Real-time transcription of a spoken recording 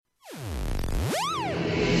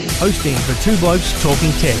hosting for Two Blokes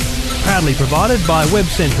Talking Tech, proudly provided by Web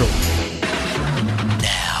Central.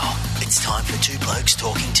 Now, it's time for Two Blokes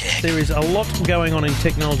Talking Tech. There is a lot going on in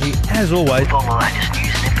technology, as always. With all the latest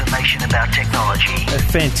news and information about technology.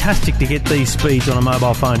 It's fantastic to get these speeds on a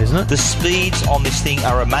mobile phone, isn't it? The speeds on this thing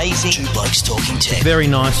are amazing. Two Blokes Talking Tech. Very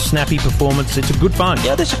nice, snappy performance. It's a good phone.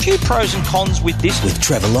 Yeah, there's a few pros and cons with this. With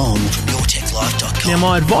Trevor Long from YourTechLife.com. Now,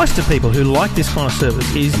 my advice to people who like this kind of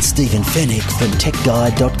service is... And Stephen Fennick from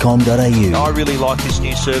TechGuide.com.au. I really like this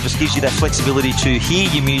new service. Gives you that flexibility to hear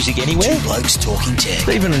your music anywhere. Two Blokes Talking Tech.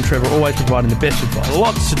 Stephen and Trevor always providing the best advice.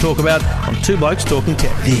 Lots to talk about on Two Blokes Talking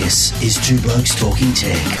Tech. This is Two Blokes Talking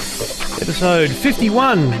Tech. Episode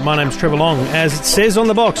 51. My name's Trevor Long. As it says on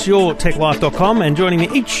the box, YourTechLife.com, and joining me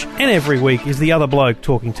each and every week is the other bloke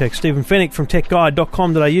talking tech, Stephen Fennick from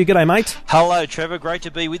TechGuide.com.au. G'day, mate. Hello, Trevor. Great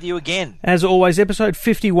to be with you again. As always, episode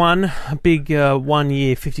 51, a big 1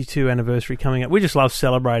 year, 52 anniversary coming up. We just love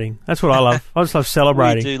celebrating. That's what I love. I just love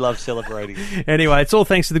celebrating. We do love celebrating. Anyway, it's all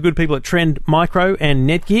thanks to the good people at Trend Micro and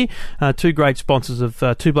Netgear, two great sponsors of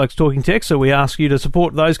Two Blokes Talking Tech. So we ask you to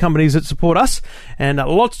support those companies that support us, and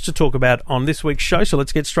lots to talk about on this week's show, so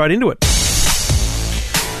let's get straight into it.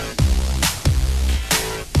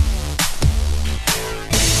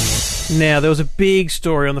 Now, there was a big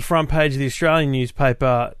story on the front page of the Australian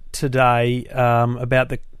newspaper today about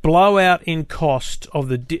the blowout in cost of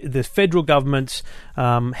the federal government's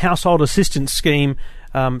household assistance scheme,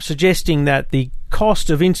 suggesting that the cost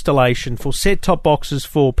of installation for set-top boxes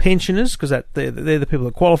for pensioners, because they're the people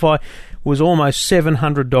that qualify, was almost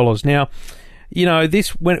 $700. Now, you know,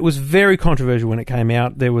 when it was very controversial when it came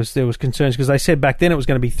out, there was concerns because they said back then it was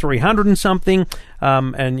going to be 300 and something,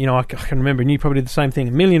 and you know, I can remember, and you probably did the same thing,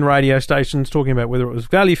 a million radio stations talking about whether it was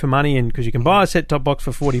value for money, and because you can buy a set-top box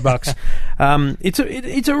for $40.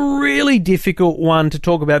 It's a really difficult one to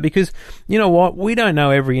talk about because, you know what, we don't know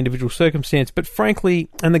every individual circumstance, but frankly,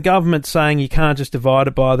 and the government's saying you can't just divide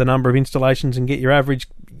it by the number of installations and get your average.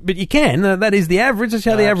 But you can. That is the average. That's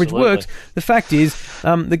how the average works. The fact is,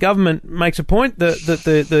 the government makes a point that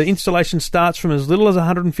the installation starts from as little as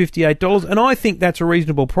 $158, and I think that's a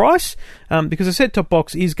reasonable price because a set-top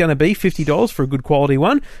box is going to be $50 for a good quality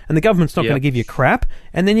one, and the government's not going to give you crap,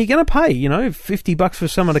 and then you're going to pay, you know, $50 for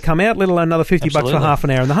someone to come out, let alone another $50 for half an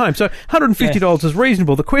hour in the home. So $150 is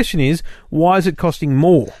reasonable. The question is, why is it costing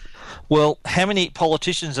more? Well, how many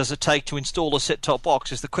politicians does it take to install a set-top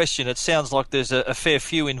box is the question. It sounds like there's a fair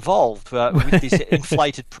few involved with this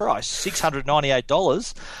inflated price.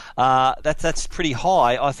 $698, that's pretty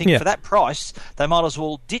high. I think for that price, they might as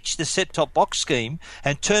well ditch the set-top box scheme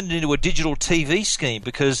and turn it into a digital TV scheme,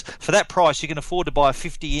 because for that price, you can afford to buy a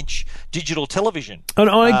 50-inch digital television. And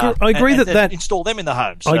I agree that install them in the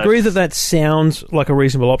home. So. I agree that sounds like a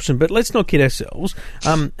reasonable option, but let's not kid ourselves.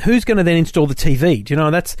 Who's going to then install the TV? Do you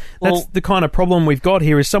know, that's the kind of problem we've got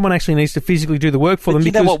here, is someone actually needs to physically do the work for them.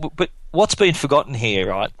 You know what, but what's been forgotten here,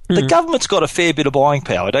 right? The government's got a fair bit of buying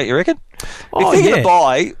power, don't you reckon? If they're going to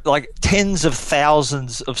buy like tens of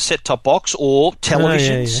thousands of set-top box or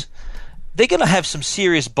televisions, they're going to have some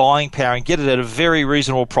serious buying power and get it at a very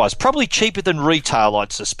reasonable price, probably cheaper than retail,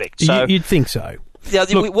 I'd suspect. So you'd think so. Yeah,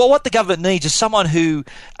 well, what the government needs is someone who,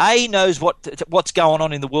 A, knows what's going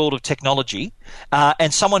on in the world of technology,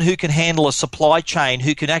 and someone who can handle a supply chain,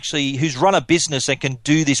 who's run a business and can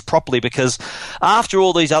do this properly. Because after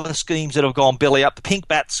all these other schemes that have gone belly up, the pink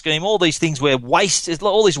bat scheme, all these things where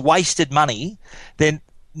all this wasted money, then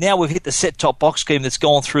now we've hit the set-top box scheme that's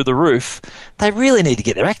gone through the roof. They really need to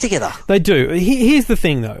get their act together. They do. Here's the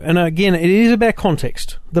thing, though, and again, it is about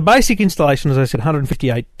context. The basic installation, as I said,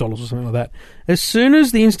 $158 or something like that. As soon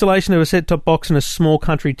as the installation of a set-top box in a small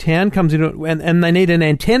country town comes in, and they need an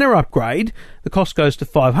antenna upgrade, the cost goes to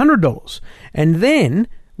 $500. And then,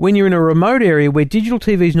 when you're in a remote area where digital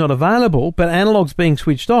TV is not available, but analog's being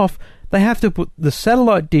switched off, they have to put the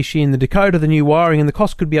satellite dish in, the decoder, the new wiring, and the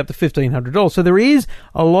cost could be up to $1,500. So there is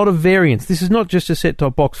a lot of variance. This is not just a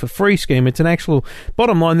set-top box for free scheme. It's an actual,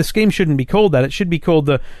 bottom line, the scheme shouldn't be called that. It should be called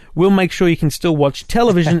we'll make sure you can still watch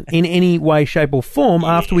television in any way, shape or form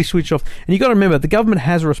after we switch off. And you've got to remember, the government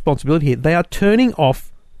has a responsibility here. They are turning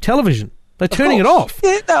off television. They're turning it off.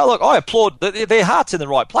 Yeah, no, look, I applaud. Their heart's in the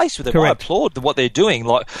right place with it. Correct. I applaud what they're doing.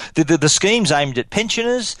 Like the scheme's aimed at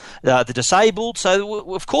pensioners, the disabled.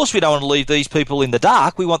 So of course we don't want to leave these people in the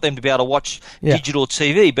dark. We want them to be able to watch digital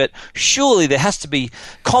TV. But surely there has to be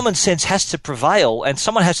common sense has to prevail, and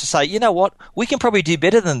someone has to say, you know what, we can probably do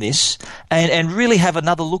better than this, and really have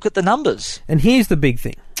another look at the numbers. And here's the big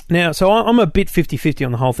thing. Now, so I'm a bit 50-50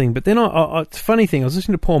 on the whole thing, but then it's a funny thing. I was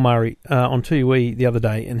listening to Paul Murray on 2UE the other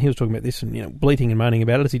day, and he was talking about this and, you know, bleating and moaning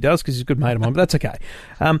about it, as he does, because he's a good mate of mine, but that's okay.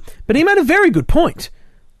 But he made a very good point.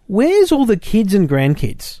 where's all the kids and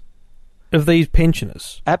grandkids of these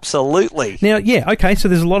pensioners? Absolutely. Now, yeah, okay, so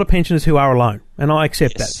there's a lot of pensioners who are alone, and I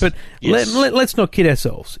accept Yes. that. But Yes. let's not kid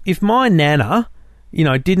ourselves. If my nana,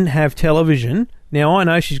 didn't have television, now I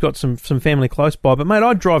know she's got some family close by, but mate,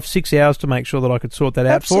 I'd drive 6 hours to make sure that I could sort that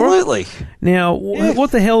out for her. Absolutely. Now,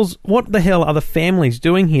 what the hell are the families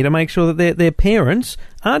doing here to make sure that their parents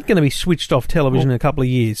aren't going to be switched off television in a couple of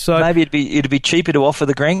years? So maybe it'd be cheaper to offer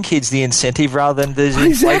the grandkids the incentive rather than the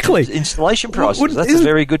Exactly. installation prices. That's a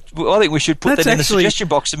very good. I think we should put that in the suggestion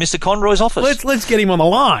box to Mr. Conroy's office. Let's get him on the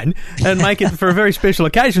line and make it for a very special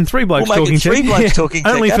occasion. Three blokes We'll make talking it three tech. blokes talking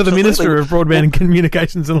tech, Only for the absolutely. Minister of Broadband and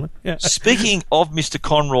Communications. Speaking of Mr.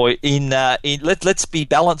 Conroy, let's be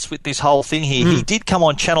balanced with this whole thing here. He did come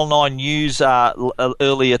on Channel 9 News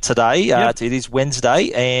earlier today. Yep. It is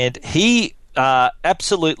Wednesday, and he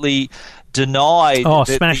absolutely denied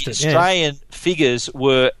that the Australian figures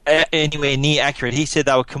were anywhere near accurate. He said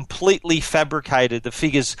they were completely fabricated, the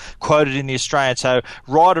figures quoted in the Australian. So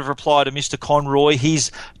right of reply to Mr. Conroy,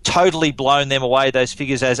 he's totally blown them away, those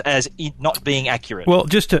figures, as not being accurate. Well,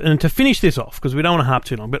 just to finish this off, because we don't want to harp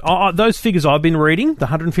too long, but those figures I've been reading, the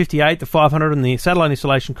 158, the 500, and the satellite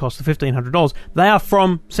installation cost, the $1,500, they are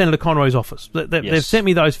from Senator Conroy's office. They've sent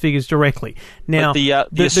me those figures directly. Now, but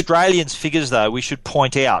the Australians' figures, though, we should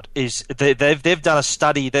point out, is they've done a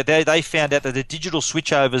study that they found out that the digital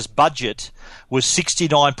switchovers budget was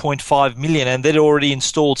 $69.5 million, and they'd already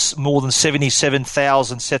installed more than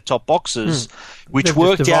 77,000 set-top boxes, which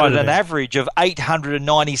worked out at an average of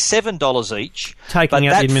 $897 each. Taking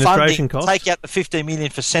out the administration costs. Take out the $15 million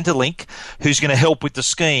for Centrelink, who's going to help with the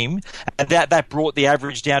scheme, and that brought the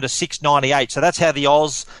average down to $698. So that's how the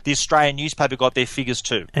Australian newspaper got their figures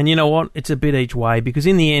too. And you know what? It's a bit each way, because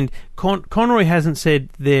in the end, Conroy hasn't said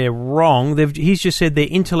they're wrong. He's just said they're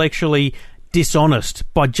intellectually dishonest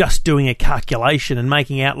by just doing a calculation and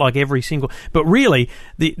making out like every single... But really,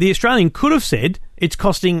 the Australian could have said it's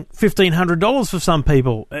costing $1,500 for some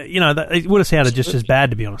people. It would have sounded just as bad,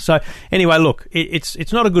 to be honest. So anyway, look,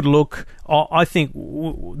 it's not a good look. I think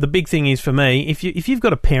the big thing is, for me, if you've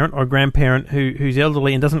got a parent or a grandparent who's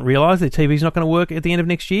elderly and doesn't realise their TV's not going to work at the end of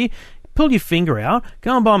next year, pull your finger out,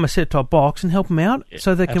 go and buy them a set-top box and help them out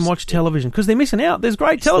so they can watch television, because they're missing out. There's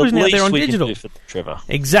great television out there on digital. Can do for Trevor.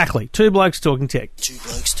 Exactly. Two Blokes Talking Tech. Two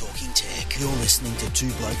Blokes Talking Tech. You're listening to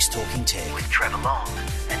Two Blokes Talking Tech with Trevor Long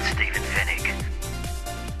and Stephen Fennick.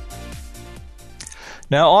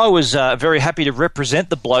 Now, I was very happy to represent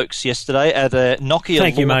the blokes yesterday at a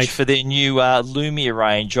Nokia launch for their new Lumia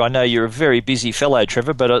range. I know you're a very busy fellow,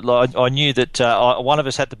 Trevor, but I knew that one of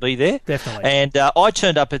us had to be there. Definitely. And I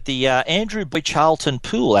turned up at the Andrew B. Charlton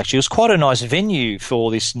pool, actually. It was quite a nice venue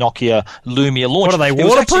for this Nokia Lumia launch. What are they,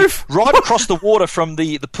 waterproof? Right across the water from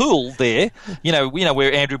the pool there, you know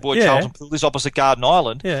where Andrew Boyd Charlton Pool is, opposite Garden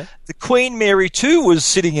Island. Yeah. The Queen Mary 2 was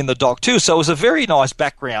sitting in the dock too, so it was a very nice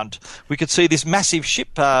background. We could see this massive ship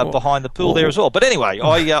behind the pool there as well. But anyway,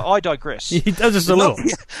 I digress. He does just a little.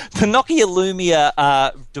 The Nokia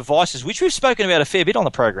Lumia devices, which we've spoken about a fair bit on the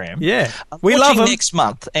program, we love them. next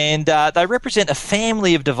month, and they represent a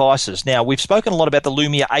family of devices. Now, we've spoken a lot about the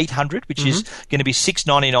Lumia 800, which is going to be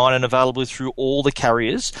 $699 and available through all the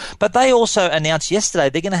carriers. But they also announced yesterday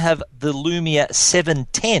they're going to have the Lumia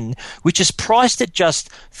 710, which is priced at just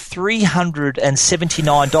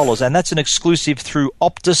 $379, and that's an exclusive through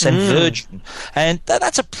Optus and Virgin. And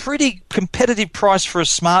that's a pretty competitive price for a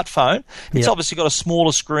smartphone. It's obviously got a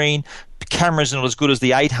smaller screen. Cameras not as good as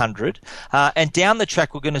the 800, and down the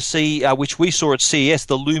track we're going to see, which we saw at CES,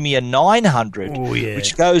 the Lumia 900,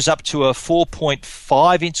 which goes up to a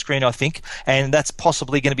 4.5-inch screen, I think, and that's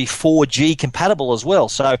possibly going to be 4G compatible as well.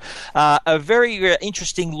 So a very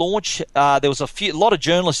interesting launch. There was a lot of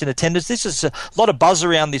journalists in attendance. This is a lot of buzz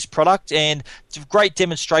around this product, and it's a great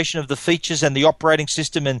demonstration of the features and the operating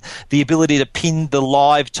system and the ability to pin the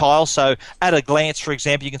live tile. So at a glance, for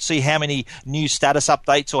example, you can see how many new status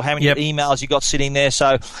updates or how many emails you got sitting there.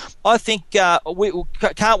 So I think we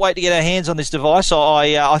can't wait to get our hands on this device.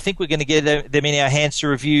 I think we're going to get them in our hands to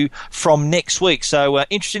review from next week. So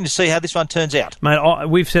interesting to see how this one turns out. Mate,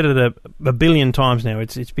 we've said it a billion times now.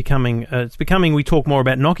 It's becoming we talk more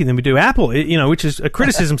about Nokia than we do Apple, which is a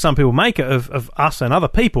criticism some people make of us and other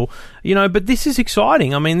people, but this is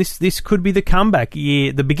exciting. I mean, this could be the comeback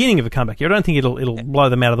year, the beginning of a comeback year. I don't think it'll blow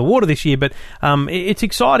them out of the water this year, but it's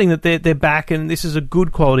exciting that they're back, and this is a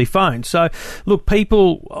good quality phone. So, look,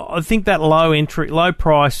 people, I think that low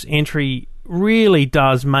price entry really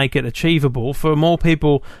does make it achievable for more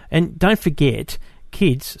people. And don't forget,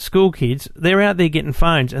 kids, school kids, they're out there getting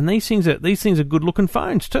phones, and these things are good-looking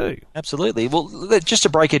phones too. Absolutely. Well, just to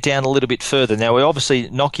break it down a little bit further, now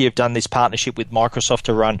Nokia have done this partnership with Microsoft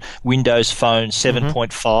to run Windows Phone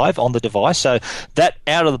 7.5 on the device. So that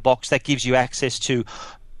out of the box, that gives you access to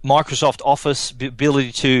Microsoft Office,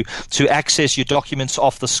 ability to access your documents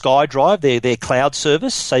off the SkyDrive, their cloud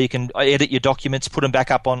service, so you can edit your documents, put them back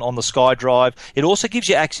up on the SkyDrive. It also gives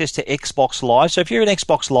you access to Xbox Live. So if you're an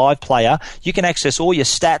Xbox Live player, you can access all your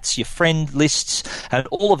stats, your friend lists, and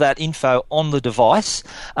all of that info on the device.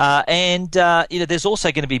 There's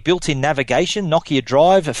also going to be built-in navigation, Nokia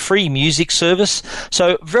Drive, a free music service.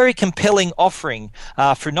 So very compelling offering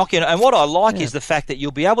for Nokia. And what I like is the fact that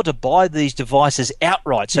you'll be able to buy these devices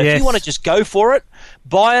outright. So if you want to just go for it,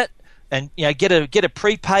 buy it, and get a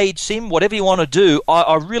prepaid SIM, whatever you want to do,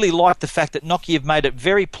 I really like the fact that Nokia have made it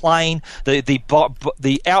very plain.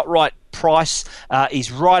 The outright price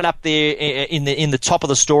is right up there in the top of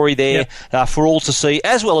the story there for all to see,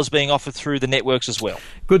 as well as being offered through the networks as well.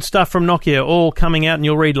 Good stuff from Nokia, all coming out, and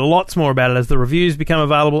you'll read lots more about it as the reviews become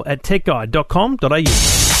available at techguide.com.au.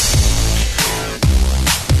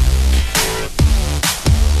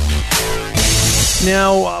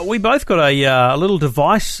 Now, we both got a little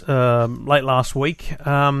device late last week,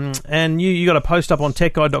 and you got a post up on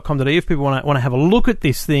techguide.com.au if people want to have a look at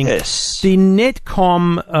this thing. Yes. The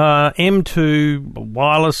Netcomm M2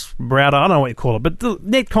 wireless router, I don't know what you call it, but the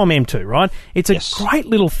Netcomm M2, right? It's a great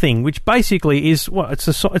little thing, which basically is, it's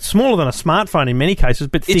smaller than a smartphone in many cases,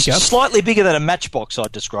 but thicker. It's slightly bigger than a matchbox,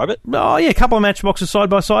 I'd describe it. Oh, yeah, a couple of matchboxes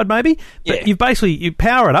side by side maybe. But you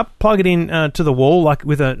power it up, plug it in to the wall, like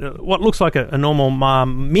with what looks like a normal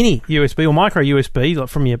mini USB or micro USB, like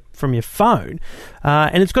from your phone,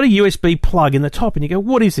 and it's got a USB plug in the top, and you go,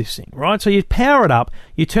 what is this thing, right? So you power it up,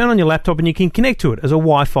 you turn on your laptop, and you can connect to it as a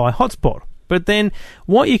Wi-Fi hotspot. But then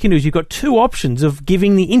what you can do is you've got two options of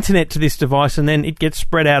giving the internet to this device, and then it gets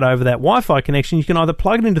spread out over that Wi-Fi connection. You can either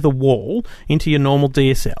plug it into the wall, into your normal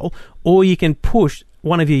DSL, or you can push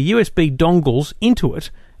one of your USB dongles into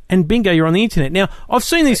it, and bingo, you're on the internet. Now, I've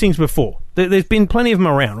seen these things before. There's been plenty of them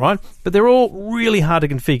around, right? But they're all really hard to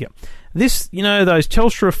configure. This, those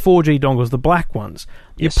Telstra 4G dongles, the black ones,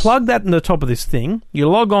 you plug that in the top of this thing, you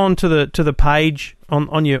log on to the page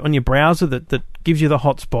on your browser that gives you the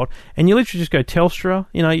hotspot, and you literally just go Telstra,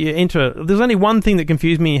 you enter. There's only one thing that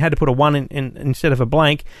confused me, you had to put a 1 in instead of a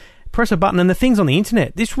blank. Press a button and the thing's on the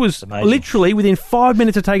internet. This was literally within 5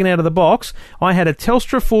 minutes of taking it out of the box. I had a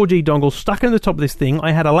Telstra 4G dongle stuck in the top of this thing.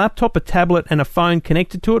 I had a laptop, a tablet, and a phone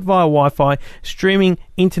connected to it via Wi-Fi, streaming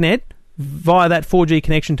internet via that 4G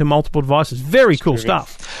connection to multiple devices. Very cool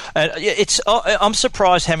stuff. I'm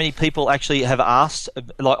surprised how many people actually have asked.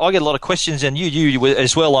 Like, I get a lot of questions, and you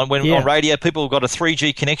as well on radio. People have got a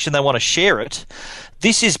 3G connection, they want to share it.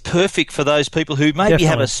 This is perfect for those people who maybe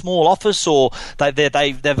have a small office, or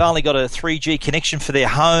they've only got a 3G connection for their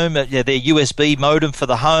home, their USB modem for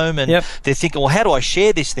the home, and they're thinking, well, how do I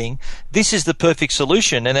share this thing? This is the perfect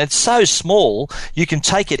solution, and it's so small, you can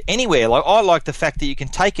take it anywhere. Like, I like the fact that you can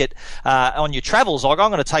take it on your travels. Like, I'm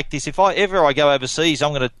going to take this, if I go overseas,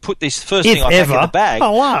 I'm going to put this first thing I take in the bag.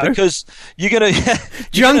 Hello. Because you're going to...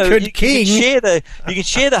 King. You can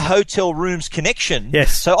share the hotel room's connection.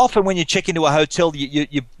 Yes. So often when you check into a hotel,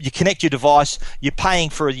 you connect your device, you're paying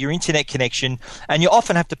for your internet connection, and you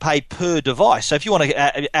often have to pay per device. So if you want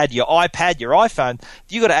to add your iPad, your iPhone,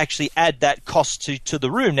 you've got to actually add that cost to the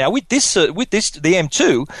room. Now with this the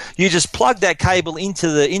M2, you just plug that cable into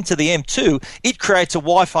the M2. It creates a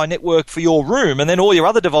Wi-Fi network for your room, and then all your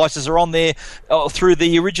other devices are on there through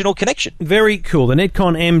the original connection. Very cool. The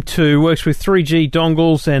Netcomm M2 works with 3G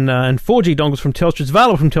dongles and 4G dongles from Telstra. It's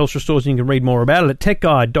available from Telstra stores, and you can read more about it at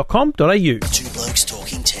techguide.com.au. Two Blokes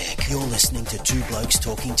Talking Tech. You're listening to Two Blokes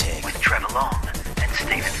Talking Tech with Trevor Long and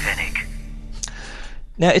Stephen Fennick.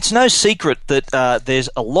 Now, it's no secret that there's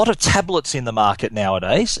a lot of tablets in the market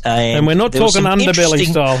nowadays. And we're not talking underbelly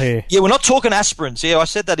style here. Yeah, we're not talking aspirins. Yeah, I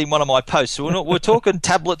said that in one of my posts. We're talking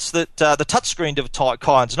tablets that the touchscreen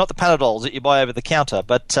kinds, not the Panadols that you buy over the counter.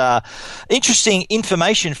 But interesting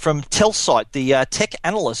information from Telsite, the tech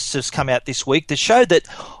analysts, has come out this week that showed that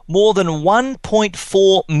more than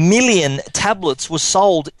 1.4 million tablets were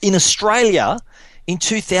sold in Australia in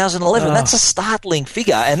 2011. That's a startling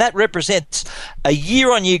figure, and that represents a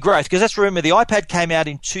year-on-year growth, because remember, the iPad came out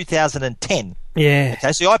in 2010. Yeah.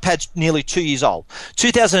 Okay, so the iPad's nearly 2 years old.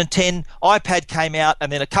 2010, iPad came out,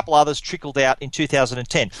 and then a couple others trickled out in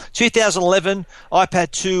 2010. 2011,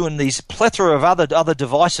 iPad 2 and these plethora of other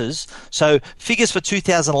devices. So figures for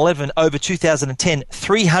 2011 over 2010,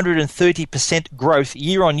 330% growth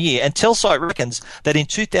year on year. And Telstra reckons that in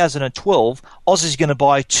 2012, Aussies is going to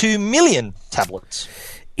buy 2 million tablets.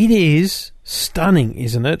 It is stunning,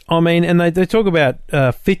 isn't it? I mean, and they talk about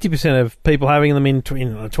 50% of people having them in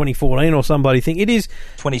 2014 or somebody think it is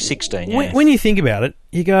 2016. Yeah. When you think about it,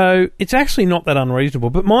 you go, it's actually not that unreasonable.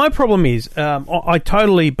 But my problem is, I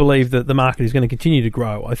totally believe that the market is going to continue to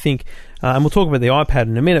grow. I think, and we'll talk about the iPad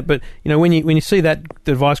in a minute. But when you see that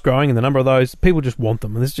device growing and the number of those, people just want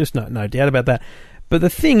them, and there's just no doubt about that. But the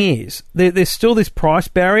thing is, there's still this price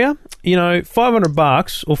barrier.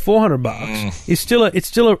 $500 or $400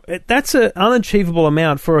 is that's an unachievable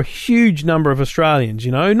amount for a huge number of Australians.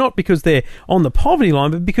 Not because they're on the poverty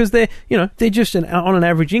line, but because they're just on an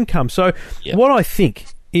average income. So what I think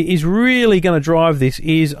is really going to drive this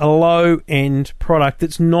is a low end product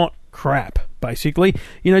that's not crap. Basically,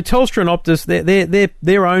 Telstra and Optus,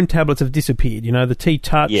 their own tablets have disappeared. The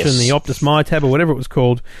T-Touch and the Optus My Tab or whatever it was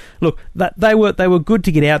called. Look, they were good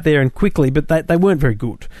to get out there and quickly, but they weren't very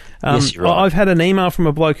good. Yes, you're right. I've had an email from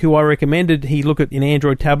a bloke who I recommended he look at in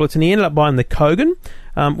Android tablets, and he ended up buying the Kogan,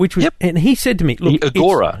 which was, and he said to me, "Look, the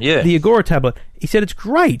Agora, the Agora tablet." He said it's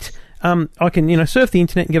great. I can, surf the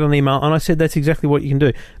internet and get an email, and I said that's exactly what you can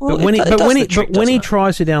do. Well, but when he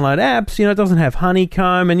tries to download apps, it doesn't have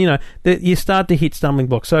honeycomb, and you start to hit stumbling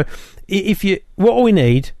blocks. So what we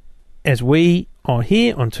need, as we are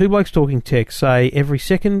here on Two Blokes Talking Tech, say every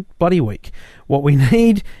second bloody week, what we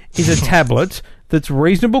need is a tablet that's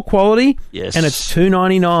reasonable quality, and it's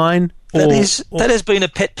 $299. That has been a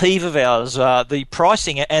pet peeve of ours, the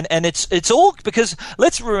pricing, and it's all because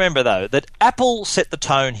let's remember though that Apple set the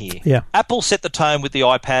tone here. Yeah. Apple set the tone with the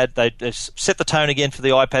iPad. They've set the tone again for the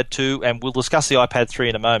iPad 2, and we'll discuss the iPad 3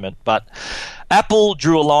 in a moment. But Apple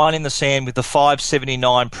drew a line in the sand with the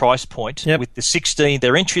 $579 price point with the 16,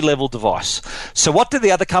 their entry level device. So what do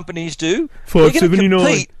the other companies do?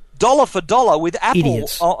 $579. Dollar for dollar with Apple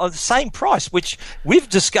Idiots. on the same price, which we've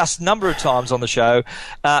discussed a number of times on the show.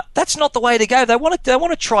 That's not the way to go. They want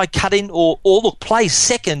to try cut in or play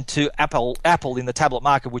second to Apple in the tablet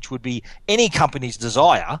market, which would be any company's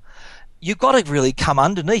desire. You've got to really come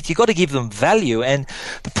underneath. You've got to give them value. And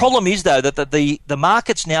the problem is, though, that the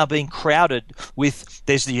market's now being crowded with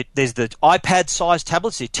there's the iPad-sized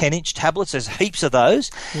tablets, the 10-inch tablets. There's heaps of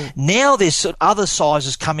those. Now there's other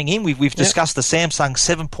sizes coming in. We've discussed the Samsung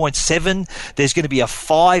 7.7. There's going to be a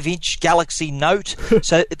 5-inch Galaxy Note.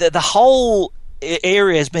 So the whole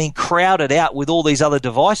area is being crowded out with all these other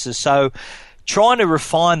devices. So trying to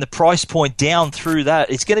refine the price point down through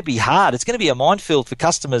that, it's going to be hard. It's going to be a minefield for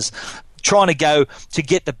customers trying to go to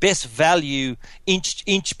get the best value inch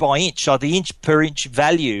by inch, or the inch per inch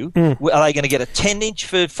value. Are they going to get a 10-inch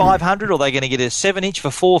for $500, or are they going to get a 7-inch for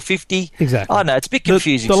 $450? Exactly. I don't know. It's a bit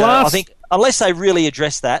confusing. I think unless they really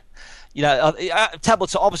address that,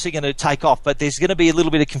 tablets are obviously going to take off, but there's going to be a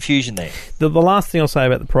little bit of confusion there. The last thing I'll say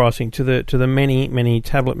about the pricing to the many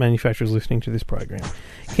tablet manufacturers listening to this program,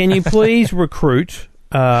 can you please recruit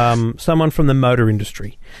someone from the motor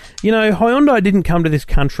industry? Hyundai didn't come to this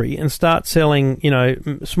country and start selling,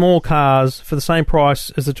 small cars for the same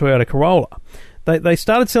price as the Toyota Corolla. They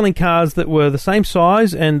started selling cars that were the same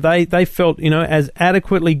size, and they felt, as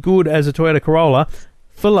adequately good as a Toyota Corolla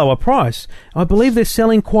for lower price. I believe they're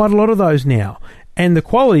selling quite a lot of those now. And the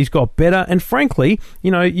quality's got better, and frankly,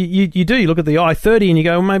 you look at the i30 and you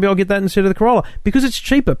go, well, maybe I'll get that instead of the Corolla, because it's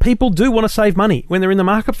cheaper. People do want to save money when they're in the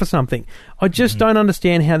market for something. I just don't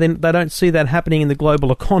understand how they don't see that happening in the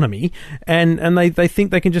global economy, and they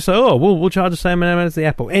think they can just say, oh, we'll charge the same amount as the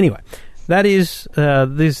Apple. Anyway, that is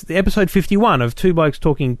this episode 51 of Two Blokes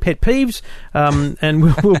Talking Pet Peeves, and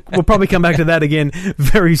we'll probably come back to that again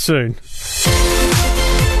very soon.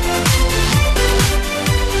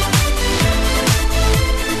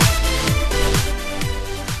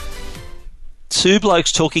 Two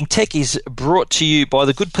Blokes Talking Tech is brought to you by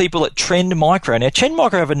the good people at Trend Micro. Now, Trend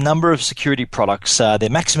Micro have a number of security products. They're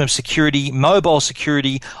maximum security, mobile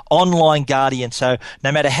security, online guardian. So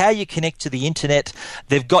no matter how you connect to the internet,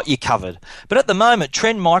 they've got you covered. But at the moment,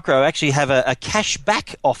 Trend Micro actually have a cash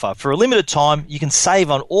back offer. For a limited time, you can save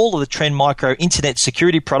on all of the Trend Micro internet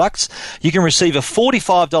security products. You can receive a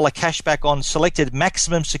 $45 cash back on selected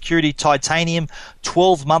maximum security titanium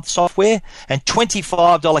 12-month software, and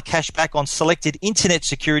 $25 cash back on selected internet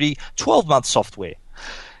security 12-month software.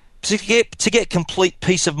 To get complete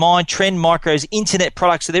peace of mind, Trend Micro's internet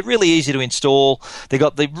products, so they're really easy to install. They've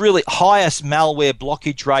got the really highest malware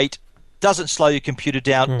blockage rate doesn't slow your computer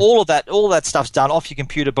down. All of that stuff's done off your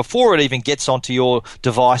computer before it even gets onto your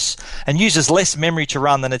device, and uses less memory to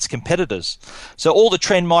run than its competitors. So all the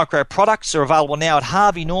Trend Micro products are available now at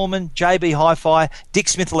Harvey Norman, JB Hi-Fi, Dick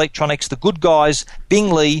Smith Electronics, The Good Guys,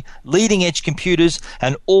 Bing Lee, Leading Edge Computers,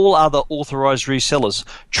 and all other authorised resellers.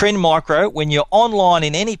 Trend Micro, when you're online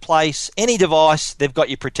in any place, any device, they've got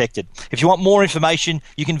you protected. If you want more information,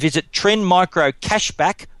 you can visit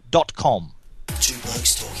trendmicrocashback.com. Two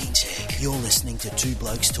Blokes Talking Tech. You're listening to Two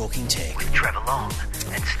Blokes Talking Tech with Trevor Long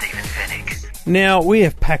and Stephen Fennick. Now, we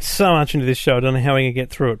have packed so much into this show, I don't know how we're going to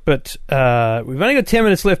get through it, but we've only got 10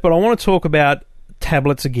 minutes left, but I want to talk about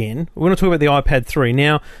tablets again. We're going to talk about the iPad 3.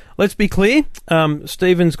 Now, let's be clear,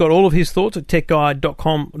 Stephen's got all of his thoughts at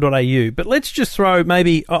techguide.com.au, but let's just throw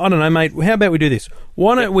maybe, I don't know, mate, how about we do this?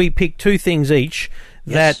 Why don't we pick two things each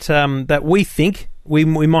that we think we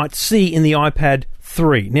might see in the iPad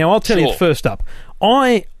 3. Now, I'll tell you first up.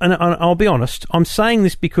 I'll be honest, I'm saying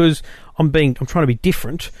this because I'm trying to be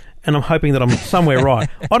different, and I'm hoping that I'm somewhere right.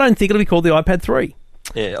 I don't think it'll be called the iPad 3.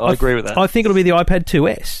 Yeah, I agree with that. I think it'll be the iPad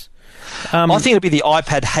 2S. I think it'll be the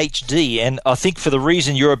iPad HD, and I think for the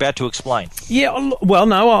reason you're about to explain. Yeah, well,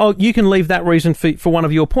 no, you can leave that reason for one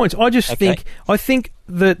of your points. I think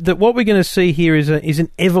that what we're going to see here is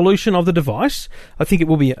an evolution of the device. I think it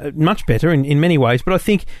will be much better in many ways, but I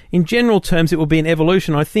think in general terms it will be an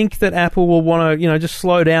evolution. I think that Apple will want to just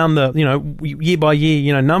slow down the year by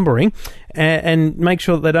year numbering and make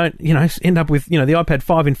sure that they don't end up with the iPad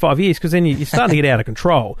 5 in 5 years, because then you're starting to get out of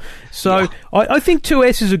control. So I think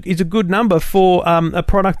 2S is a good number for a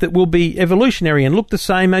product that will be evolutionary and look the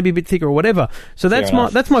same, maybe a bit thicker or whatever. So that's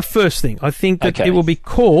my first thing. I think that it will be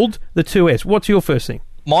called the 2S. What's your first thing?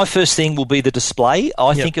 My first thing will be the display.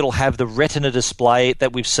 I think it'll have the Retina display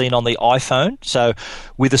that we've seen on the iPhone. So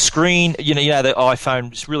with a screen, the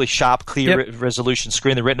iPhone's really sharp, clear resolution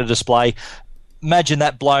screen, the Retina display. Imagine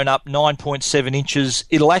that blown up 9.7 inches.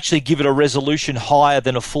 It'll actually give it a resolution higher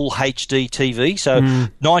than a full HD TV. So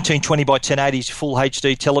 1920 by 1080 is full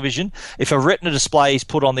HD television. If a Retina display is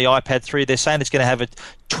put on the iPad 3, they're saying it's going to have a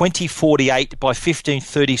 2048 by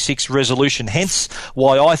 1536 resolution. Hence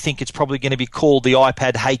why I think it's probably going to be called the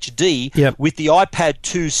iPad HD, with the iPad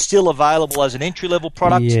 2 still available as an entry-level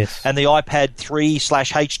product, and the iPad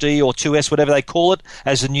 3/HD or 2S, whatever they call it,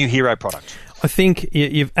 as a new hero product. I think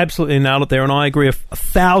you've absolutely nailed it there, and I agree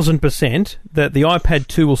 1,000% that the iPad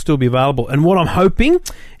 2 will still be available. And what I'm hoping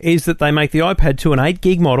is that they make the iPad 2 an 8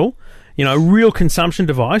 gig model, a real consumption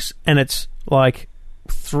device, and it's like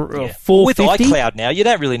 450. With iCloud now, you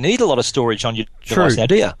don't really need a lot of storage on your device now,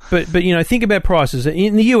 do you? But think about prices.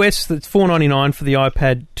 In the US, it's $499 for the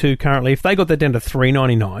iPad 2 currently. If they got that down to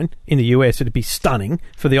 $399 in the US, it'd be stunning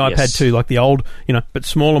for the iPad 2, like the old, but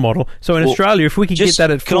smaller model. So in Australia, if we could get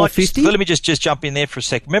that at $450... Let me just jump in there for a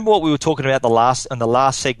sec. Remember what we were talking about in the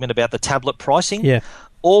last segment about the tablet pricing? Yeah.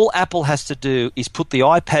 All Apple has to do is put the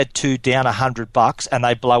iPad 2 down $100 and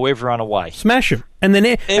they blow everyone away. Smash them. And then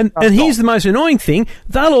and here's the most annoying thing,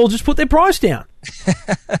 they'll all just put their price down.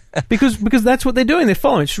 because that's what they're doing. They're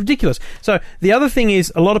following. It's ridiculous. So the other thing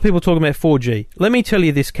is, a lot of people talking about 4G. Let me tell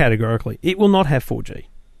you this categorically. It will not have 4G.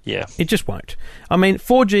 Yeah. It just won't. I mean,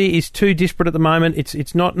 4G is too disparate at the moment.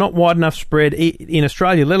 It's not wide enough spread in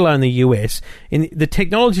Australia, let alone the US. The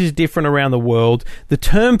technology is different around the world. The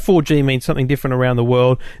term 4G means something different around the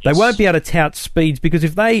world. They won't be able to tout speeds, because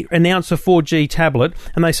if they announce a 4G tablet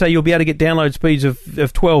and they say you'll be able to get download speeds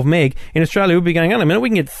of 12 meg, in Australia we'll be going, on a minute, we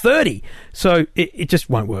can get 30. So it just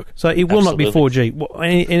won't work. So it will not be 4G.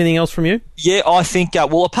 Anything else from you? Yeah, I think,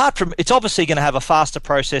 apart from, it's obviously going to have a faster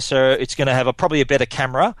processor. It's going to have probably a better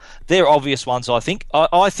camera. They're obvious ones, I think.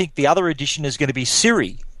 I think the other addition is going to be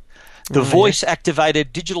Siri. The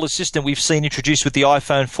voice-activated digital assistant we've seen introduced with the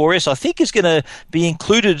iPhone 4S, I think, is going to be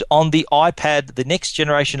included on the iPad, the next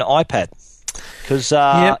generation iPad. Because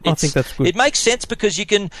I think that's good. It makes sense, because you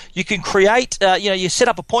can create, you set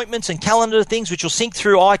up appointments and calendar things which will sync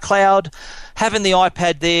through iCloud, having the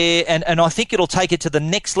iPad there, and I think it'll take it to the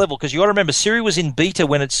next level, because you got to remember, Siri was in beta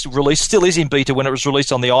when it's released, still is in beta when it was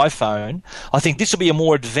released on the iPhone. I think this will be a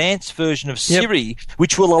more advanced version of Siri,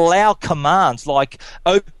 which will allow commands like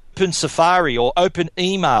Open Safari or Open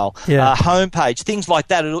Email, homepage, things like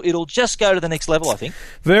that. It'll just go to the next level, I think.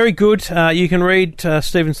 Very good. You can read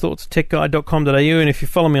Stephen's thoughts at techguide.com.au, and if you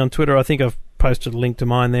follow me on Twitter, I think I've posted a link to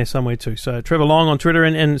mine there somewhere too. So Trevor Long on Twitter,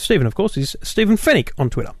 and Stephen, of course, is Stephen Fennick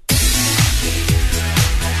on Twitter.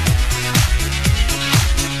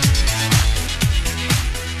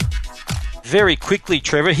 very quickly,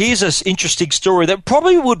 Trevor, here's an interesting story that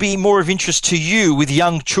probably would be more of interest to you with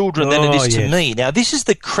young children than it is to me. Now, this is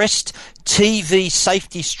the Crest TV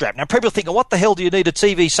Safety strap. Now, people think, what the hell do you need a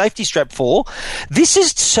TV safety strap for? This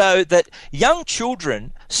is so that young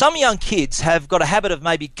children, some young kids have got a habit of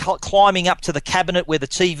maybe climbing up to the cabinet where the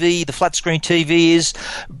flat screen TV is,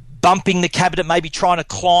 bumping the cabinet, maybe trying to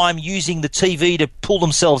climb, using the TV to pull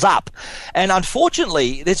themselves up. And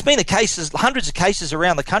unfortunately, there's been hundreds of cases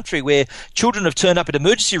around the country where children have turned up at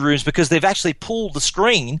emergency rooms because they've actually pulled the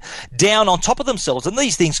screen down on top of themselves. And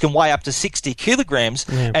these things can weigh up to 60 kilograms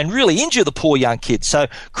and really injure the poor young kids. So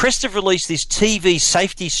Crest have released this TV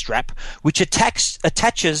safety strap, which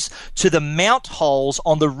attaches to the mount holes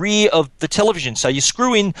on the rear of the television. So you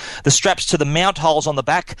screw in the straps to the mount holes on the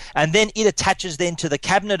back, and then it attaches then to the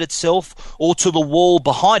cabinet itself or to the wall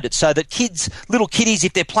behind it, so that little kiddies,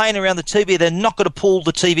 if they're playing around the TV, they're not going to pull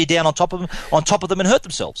the TV down on top of them and hurt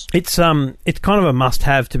themselves. It's kind of a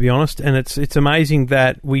must-have, to be honest, and it's amazing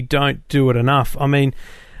that we don't do it enough. I mean,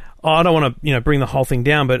 I don't want to bring the whole thing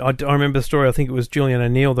down, but I remember the story. I think it was Julian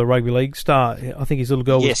O'Neill, the rugby league star. I think his little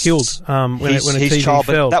girl was killed when a TV child,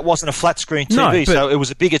 fell. But that wasn't a flat screen TV, so it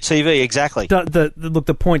was a bigger TV. Exactly. Look,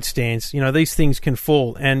 the point stands. These things can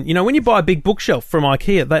fall, and when you buy a big bookshelf from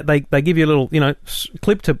IKEA, they give you a little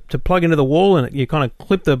clip to plug into the wall, and you kind of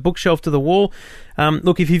clip the bookshelf to the wall.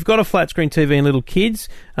 Look, if you've got a flat screen TV and little kids,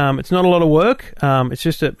 it's not a lot of work.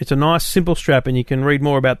 It's a nice, simple strap, and you can read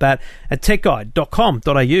more about that at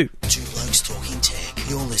techguide.com.au. Two Blokes Talking Tech.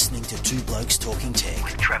 You're listening to Two Blokes Talking Tech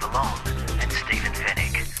with Trevor Long and Stephen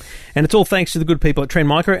Fennick. And it's all thanks to the good people at Trend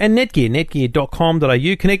Micro and Netgear,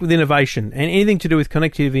 netgear.com.au. Connect with innovation and anything to do with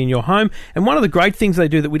connectivity in your home. And one of the great things they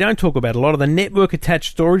do that we don't talk about a lot are the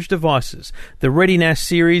network-attached storage devices. The ReadyNAS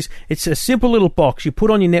series, it's a simple little box you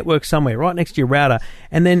put on your network somewhere, right next to your router.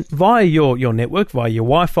 And then via your network, via your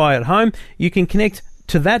Wi-Fi at home, you can connect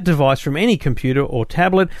to that device from any computer or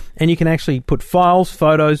tablet, and you can actually put files,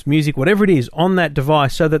 photos, music, whatever it is, on that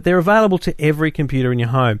device so that they're available to every computer in your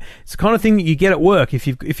home. It's the kind of thing that you get at work. If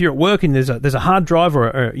you're at work and there's a hard drive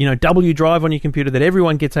or W drive on your computer that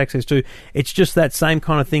everyone gets access to, it's just that same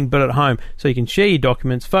kind of thing but at home. So you can share your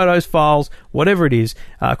documents, photos, files, whatever it is,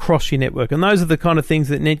 across your network. And those are the kind of things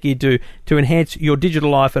that Netgear do to enhance your digital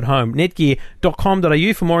life at home.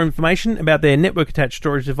 Netgear.com.au for more information about their network-attached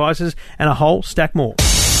storage devices and a whole stack more.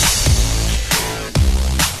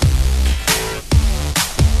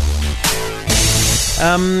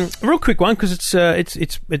 Real quick one, because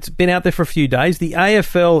it's been out there for a few days. The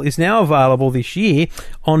AFL is now available this year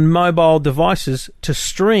on mobile devices to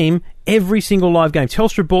stream every single live game.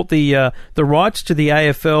 Telstra bought the rights to the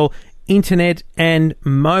AFL internet and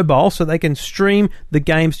mobile, so they can stream the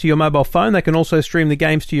games to your mobile phone. They can also stream the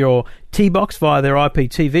games to your T-Box via their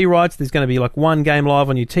IPTV rights. There's going to be like one game live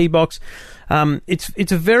on your T-Box.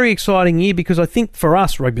 It's a very exciting year because I think for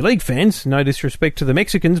us rugby league fans, no disrespect to the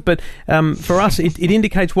Mexicans, but for us it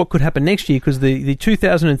indicates what could happen next year, because the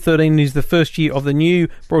 2013 is the first year of the new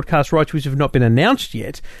broadcast rights, which have not been announced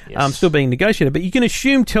yet, still being negotiated. But you can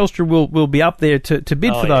assume Telstra will be up there to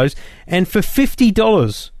bid for those. And for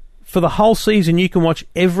 $50 for the whole season, you can watch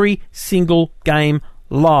every single game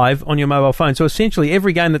live on your mobile phone. So essentially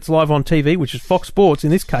every game that's live on TV, which is Fox Sports in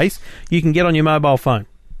this case, you can get on your mobile phone.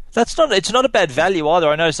 It's not a bad value either.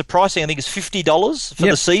 I noticed the pricing, I think, is $50 for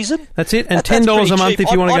the season. That's it, and $10 a month if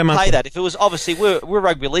you want to go monthly. I'd pay that. If it was, obviously, we're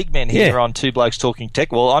rugby league men here on Two Blokes Talking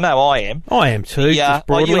Tech. Well, I know I am. I am too, just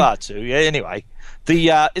broadly. You are too, yeah, anyway.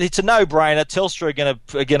 It's a no-brainer. Telstra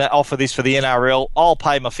are going to offer this for the NRL. I'll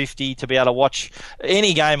pay my $50 to be able to watch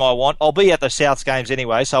any game I want. I'll be at the Souths games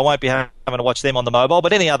anyway, so I won't be having to watch them on the mobile.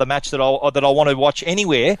 But any other match that I want to watch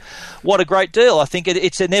anywhere, what a great deal! I think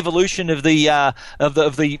it's an evolution of the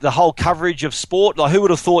whole coverage of sport. Like, who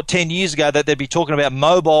would have thought 10 years ago that they'd be talking about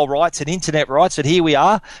mobile rights and internet rights? And here we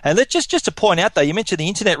are. And just to point out, though, you mentioned the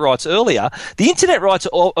internet rights earlier. The internet rights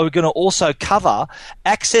are going to also cover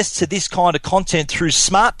access to this kind of content through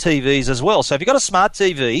smart TVs as well. So if you've got a smart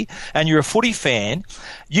TV and you're a footy fan,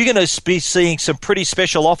 you're going to be seeing some pretty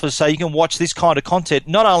special offers so you can watch this kind of content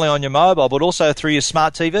not only on your mobile but also through your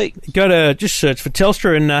smart TV. Go to just search for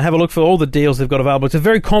Telstra and have a look for all the deals they've got available. It's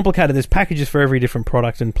very complicated. There's packages for every different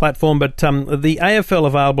product and platform, but the AFL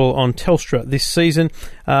available on Telstra this season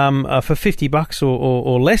for $50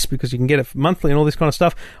 or less, because you can get it monthly and all this kind of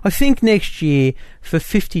stuff. I think next year for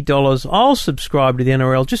 $50 I'll subscribe to the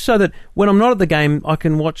NRL just so that when I'm not at the game I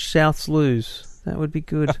can watch Souths lose. That would be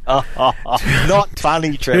good. Not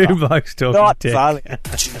funny, Trevor. Two Blokes Talking Not Tech. Funny.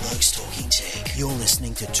 Two Blokes Talking Tech. You're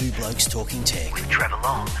listening to Two Blokes Talking Tech with Trevor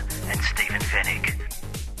Long and Stephen Fennick.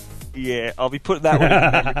 Yeah, I'll be putting that one in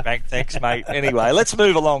the memory bank. Thanks, mate. Anyway, let's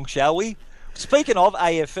move along, shall we? Speaking of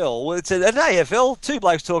AFL, well, it's an AFL, two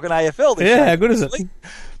blokes talking AFL this Yeah, show, how good is it?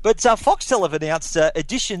 But Foxtel have announced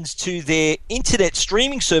additions to their internet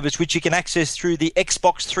streaming service, which you can access through the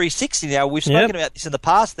Xbox 360. Now, we've spoken about this in the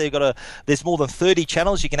past. There's more than 30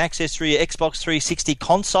 channels you can access through your Xbox 360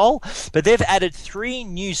 console. But they've added 3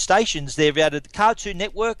 new stations. They've added Cartoon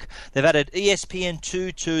Network. They've added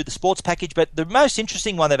ESPN2 to the sports package. But the most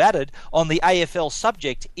interesting one they've added on the AFL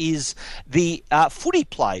subject is the Footy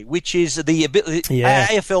Play, which is the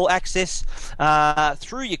AFL access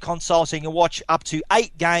through your console, so you can watch up to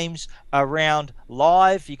 8 games around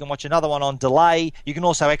live. You can watch another one on delay. You can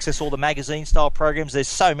also access all the magazine-style programs. There's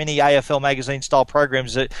so many AFL magazine-style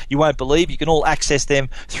programs that you won't believe. You can all access them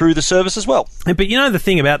through the service as well. But you know the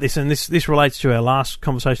thing about this, and this relates to our last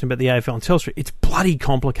conversation about the AFL and Telstra, it's bloody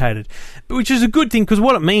complicated, which is a good thing, because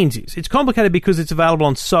what it means is it's complicated because it's available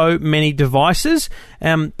on so many devices,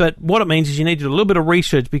 but what it means is you need to do a little bit of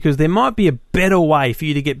research, because there might be a better way for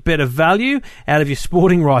you to get better value out of your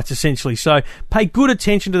sporting rights, essentially. So pay good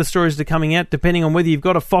attention to the stories that are coming out, depending on whether you've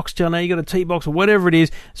got a Foxtel now, you've got a T-Box or whatever it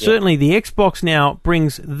is. Certainly the Xbox now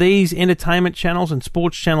brings these entertainment channels and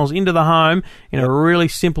sports channels into the home in a really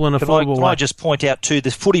simple and affordable way. Can I just point out too,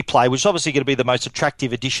 the Footy Play, which is obviously going to be the most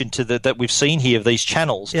attractive addition to that we've seen here of these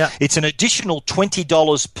channels. Yeah. It's an additional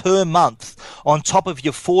 $20 per month on top of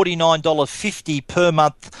your $49.50 per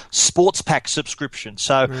month sports pack subscription.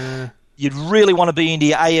 So you'd really want to be into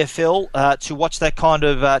your AFL to watch that kind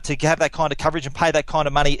of to have that kind of coverage and pay that kind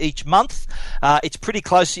of money each month. It's pretty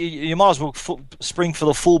close. You might as well spring for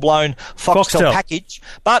the full-blown Foxtel package.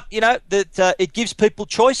 But you know that it gives people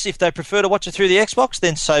choice. If they prefer to watch it through the Xbox,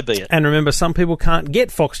 then so be it. And remember, some people can't get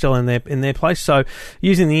Foxtel in their place, so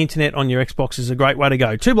using the internet on your Xbox is a great way to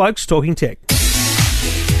go. Two Blokes Talking Tech.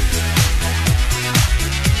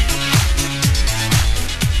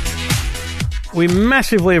 We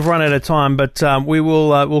massively have run out of time, but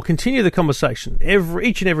we'll continue the conversation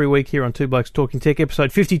each and every week here on Two Blokes Talking Tech,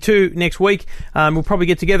 episode 52 next week. We'll probably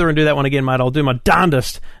get together and do that one again, mate. I'll do my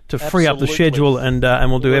darndest to free up the schedule, and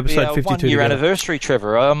we'll do episode 52 together. 1-year anniversary,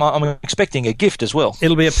 Trevor. I'm expecting a gift as well.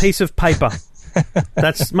 It'll be a piece of paper.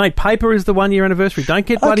 Mate, paper is the 1-year anniversary.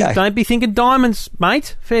 Don't be thinking diamonds,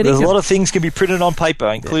 mate. Fair There's dinkum. a lot of things can be printed on paper,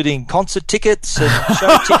 including concert tickets and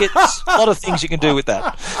show tickets. A lot of things you can do with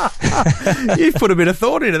that. You've put a bit of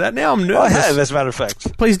thought into that. Now I'm nervous. I have, as a matter of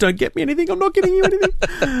fact. Please don't get me anything. I'm not getting you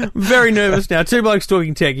anything. Very nervous now. Two Blokes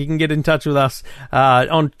Talking Tech. You can get in touch with us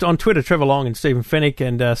on Twitter, Trevor Long and Stephen Fennick.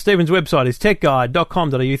 And Stephen's website is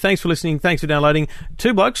techguide.com.au. Thanks for listening. Thanks for downloading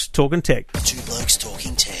Two Blokes Talking Tech. Two Blokes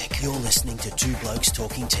Talking Tech. You're listening to Two Blokes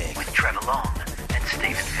Talking Tech with Trevor Long and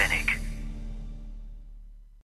Stephen Fennick.